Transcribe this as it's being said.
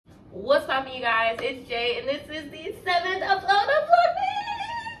What's up, you guys? It's Jay, and this is the 7th upload of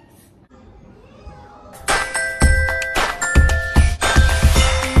Vlogmas.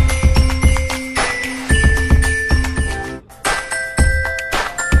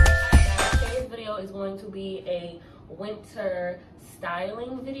 Today's video is going to be a winter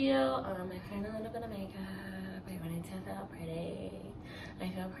styling video. I kind of a little bit of makeup. I wanted to feel pretty. I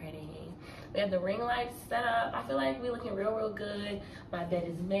feel pretty. We have the ring lights set up. I feel like we're looking real good. My bed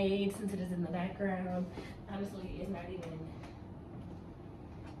is made since it is in the background. Honestly, it's not even.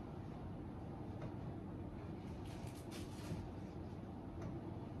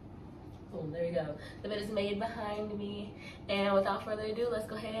 Boom, there we go. The bed is made behind me. And without further ado, let's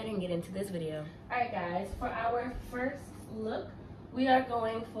go ahead and get into this video. All right, guys, for our first look, we are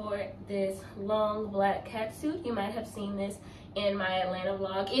going for this long black catsuit. You might have seen this in my Atlanta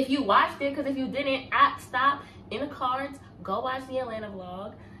vlog. If you watched it, because if you didn't, stop in the cards, go watch the Atlanta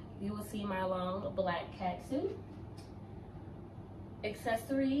vlog. You will see my long black catsuit.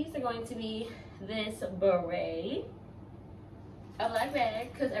 Accessories are going to be this beret, a black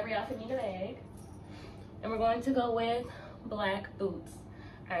bag, because every outfit needs a bag, and we're going to go with black boots.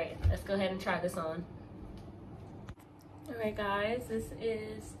 All right, let's go ahead and try this on. All right, guys, this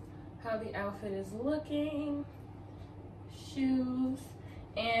is how the outfit is looking. Shoes,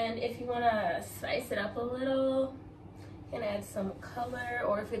 and if you want to spice it up a little, you can add some color,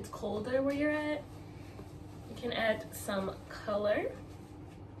 or if it's colder where you're at, you can add some color.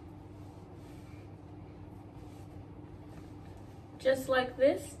 Just like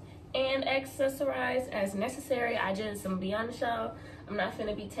this, and accessorize as necessary. I'm gonna be honest, y'all, I'm not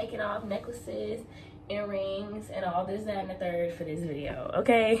gonna be taking off necklaces, earrings, and all this, that, and the third for this video,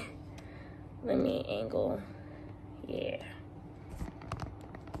 okay? Let me angle, yeah.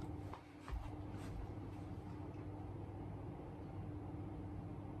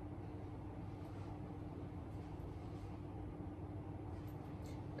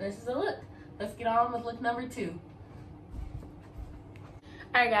 This is a look. Let's get on with look number 2.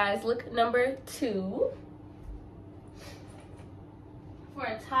 All right, guys, look number 2. For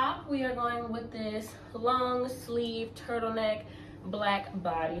a top, we are going with this long sleeve turtleneck black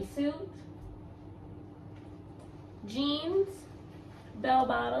bodysuit, jeans, bell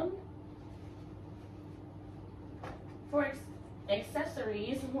bottom. For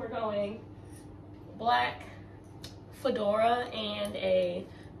accessories, we're going black fedora and a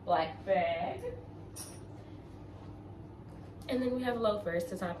black bag. And then we have loafers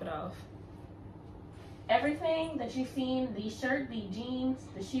to top it off. Everything that you've seen, the shirt, the jeans,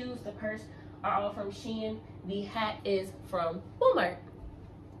 the shoes, the purse, are all from Shein. The hat is from Walmart.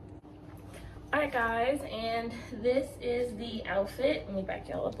 All right, guys, and this is the outfit. Let me back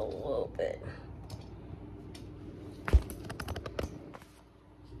y'all up a little bit.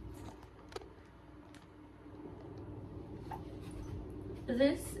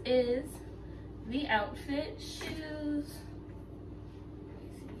 This is the outfit. Shoes.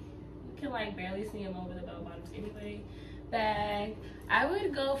 You can like barely see them over the bell bottoms anyway. Bag. I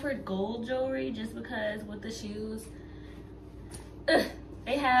would go for gold jewelry just because with the shoes,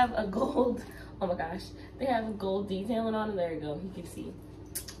 they have a gold, oh my gosh, they have a gold detailing on them. There you go, you can see.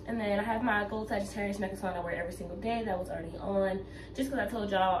 And then I have my gold Sagittarius necklace on. I wear every single day. That was already on. Just because I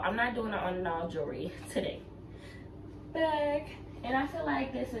told y'all I'm not doing it on and off jewelry today. Bag. And I feel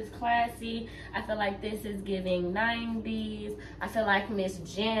like this is classy. I feel like this is giving 90s. I feel like Miss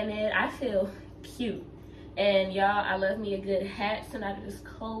Janet. I feel cute. And y'all, I love me a good hat. So now that it's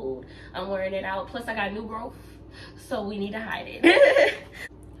cold, I'm wearing it out. Plus I got new growth, so we need to hide it.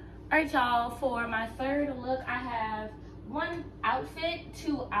 All right, y'all, for my third look, I have one outfit,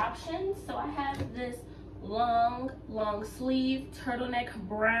 2 options. So I have this long sleeve turtleneck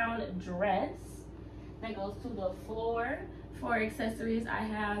brown dress that goes to the floor. For accessories, I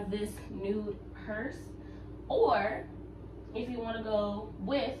have this nude purse, or if you want to go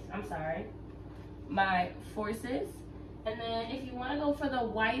with, my forces. And then if you want to go for the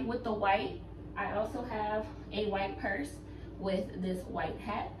white with the white, I also have a white purse with this white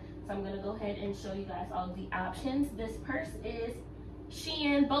hat. So I'm going to go ahead and show you guys all of the options. This purse is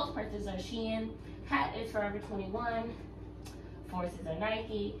Shein. Both purses are Shein. Hat is Forever 21. Forces are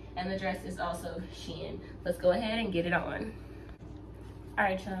Nike. And the dress is also Shein. Let's go ahead and get it on. All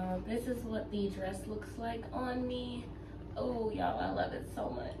right, y'all, this is what the dress looks like on me. Oh, y'all, I love it so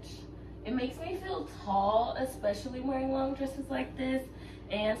much. It makes me feel tall, especially wearing long dresses like this.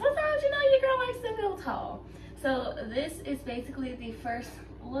 And sometimes, you know, your girl likes to feel tall. So this is basically the first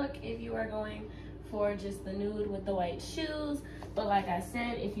look if you are going for just the nude with the white shoes. But like I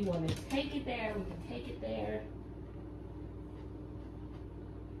said, if you want to take it there, we can take it there.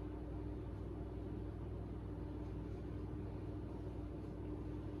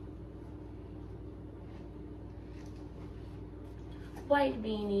 white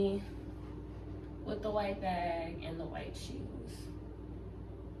beanie with the white bag and the white shoes.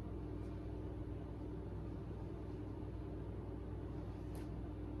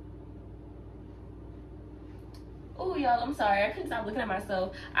 Oh, y'all, I'm sorry. I couldn't stop looking at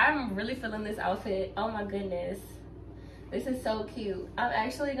myself. I'm really feeling this outfit. Oh my goodness. This is so cute. I'm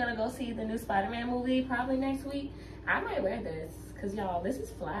actually gonna go see the new Spider-Man movie probably next week. I might wear this because, y'all, this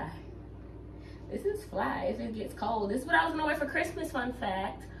is fly. This is fly if it gets cold. This is what I was gonna wear for Christmas, fun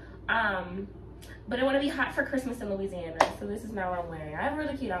fact. But it want to be hot for Christmas in Louisiana, so this is not what I'm wearing. I have a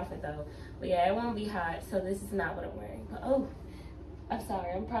really cute outfit though, but yeah, it won't be hot, so this is not what I'm wearing. But oh, I'm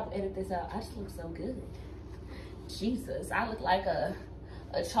sorry, I'm probably edit this out. I just look so good. Jesus, I look like a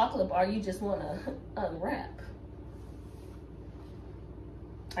chocolate bar you just want to unwrap.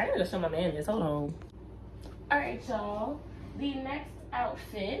 I gotta show my man this. Hold on. All right, y'all. The next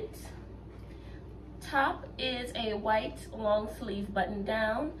outfit. Top is a white long sleeve button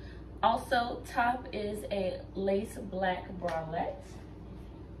down. Also, top is a lace black bralette.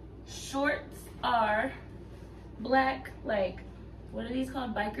 Shorts are black, like, what are these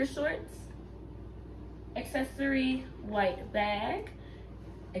called? Biker shorts. Accessory, white bag.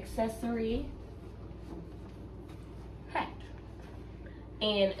 Accessory, hat.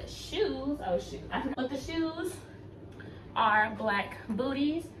 And shoes, oh shoot, but the shoes are black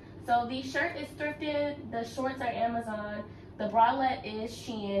booties. So the shirt is thrifted, the shorts are Amazon, the bralette is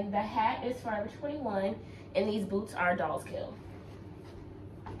Shein, the hat is Forever 21, and these boots are Dolls Kill.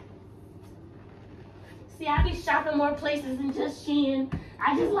 See, I be shopping more places than just Shein.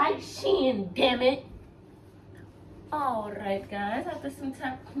 I just like Shein, damn it. All right, guys, after some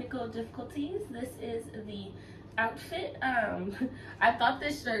technical difficulties, this is the outfit. I thought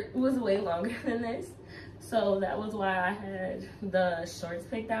this shirt was way longer than this, so that was why I had the shorts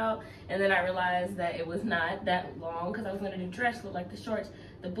picked out, and then I realized that it was not that long because I was gonna do dress look like the shorts.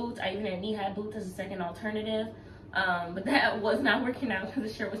 The boots, I even had knee-high boots as a second alternative, but that was not working out because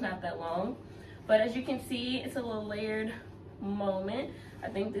the shirt was not that long. But as you can see, it's a little layered moment. I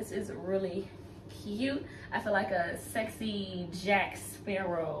think this is really cute. I feel like a sexy Jack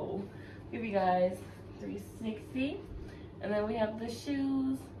Sparrow. Give you guys 360. And then we have the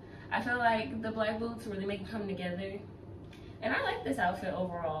shoes. I feel like the black boots really make them come together. And I like this outfit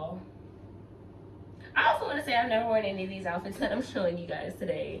overall. I also want to say I've never worn any of these outfits that I'm showing you guys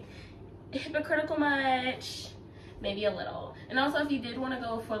today. Hypocritical much? Maybe a little. And also, if you did want to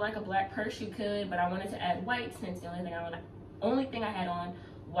go for like a black purse, you could, but I wanted to add white since the only thing I had on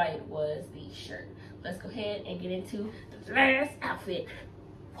white was the shirt. Let's go ahead and get into the last outfit.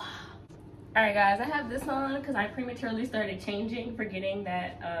 Wow. All right, guys, I have this on because I prematurely started changing, forgetting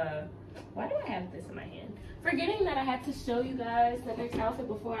that, why do I have this in my hand? Forgetting that I had to show you guys the next outfit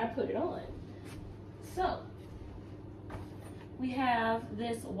before I put it on. So, we have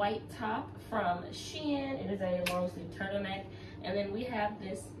this white top from Shein. It is a long sleeve turtleneck. And then we have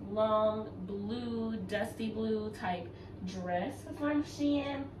this long blue, dusty blue type dress from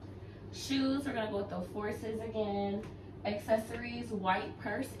Shein. Shoes, we're gonna go with the Forces again. Accessories, white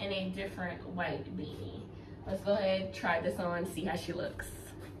purse, and a different white beanie. Let's go ahead, try this on, see how she looks.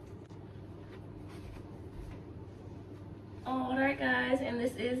 All right, guys, and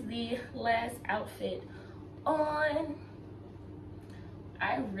this is the last outfit on.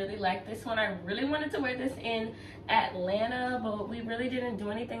 I really like this one. I really wanted to wear this in Atlanta, but we really didn't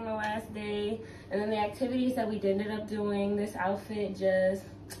do anything the last day. And then the activities that we ended up doing, this outfit just,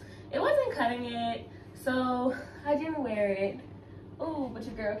 it wasn't cutting it. So I didn't wear it. Ooh, but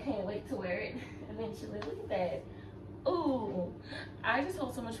your girl can't wait to wear it eventually. Look at that. Ooh, I just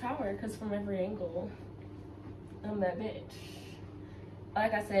hold so much power because from every angle, I'm that bitch.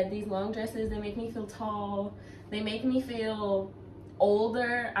 Like I said, these long dresses, they make me feel tall. They make me feel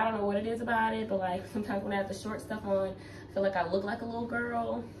older. I don't know what it is about it, but like sometimes when I have the short stuff on, I feel like I look like a little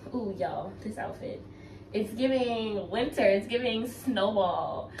girl. Ooh, y'all, this outfit. It's giving winter, it's giving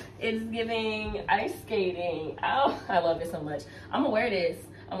snowball, it's giving ice skating. Oh, I love it so much. I'm gonna wear this.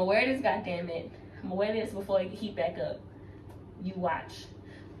 I'm gonna wear this, goddammit. I'm gonna wear this before it heat back up. You watch.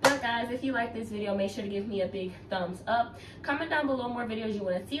 But guys, if you like this video, make sure to give me a big thumbs up. Comment down below more videos you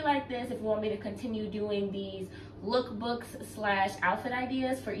want to see like this. If you want me to continue doing these lookbooks / outfit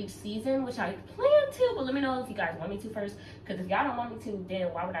ideas for each season, which I plan to, but let me know if you guys want me to first, because if y'all don't want me to,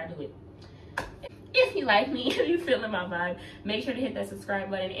 then why would I do it? If you like me, if you feeling my vibe, make sure to hit that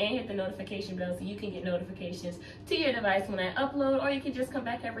subscribe button and hit the notification bell so you can get notifications to your device when I upload, or you can just come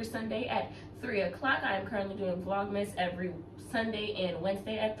back every Sunday at 3 o'clock. I am currently doing Vlogmas every Sunday and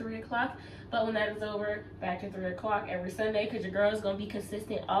Wednesday at 3 o'clock. But when that is over, back to 3 o'clock every Sunday, because your girl is going to be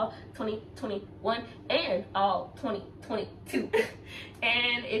consistent all 2021 and all 2022.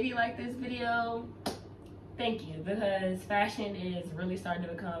 And if you like this video, thank you, because fashion is really starting to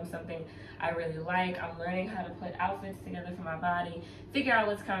become something I really like. I'm learning how to put outfits together for my body, figure out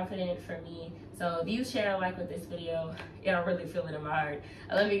what's confident for me. So if you share a like with this video, it'll really feel it in my heart.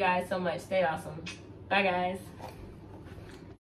 I love you guys so much. Stay awesome. Bye, guys.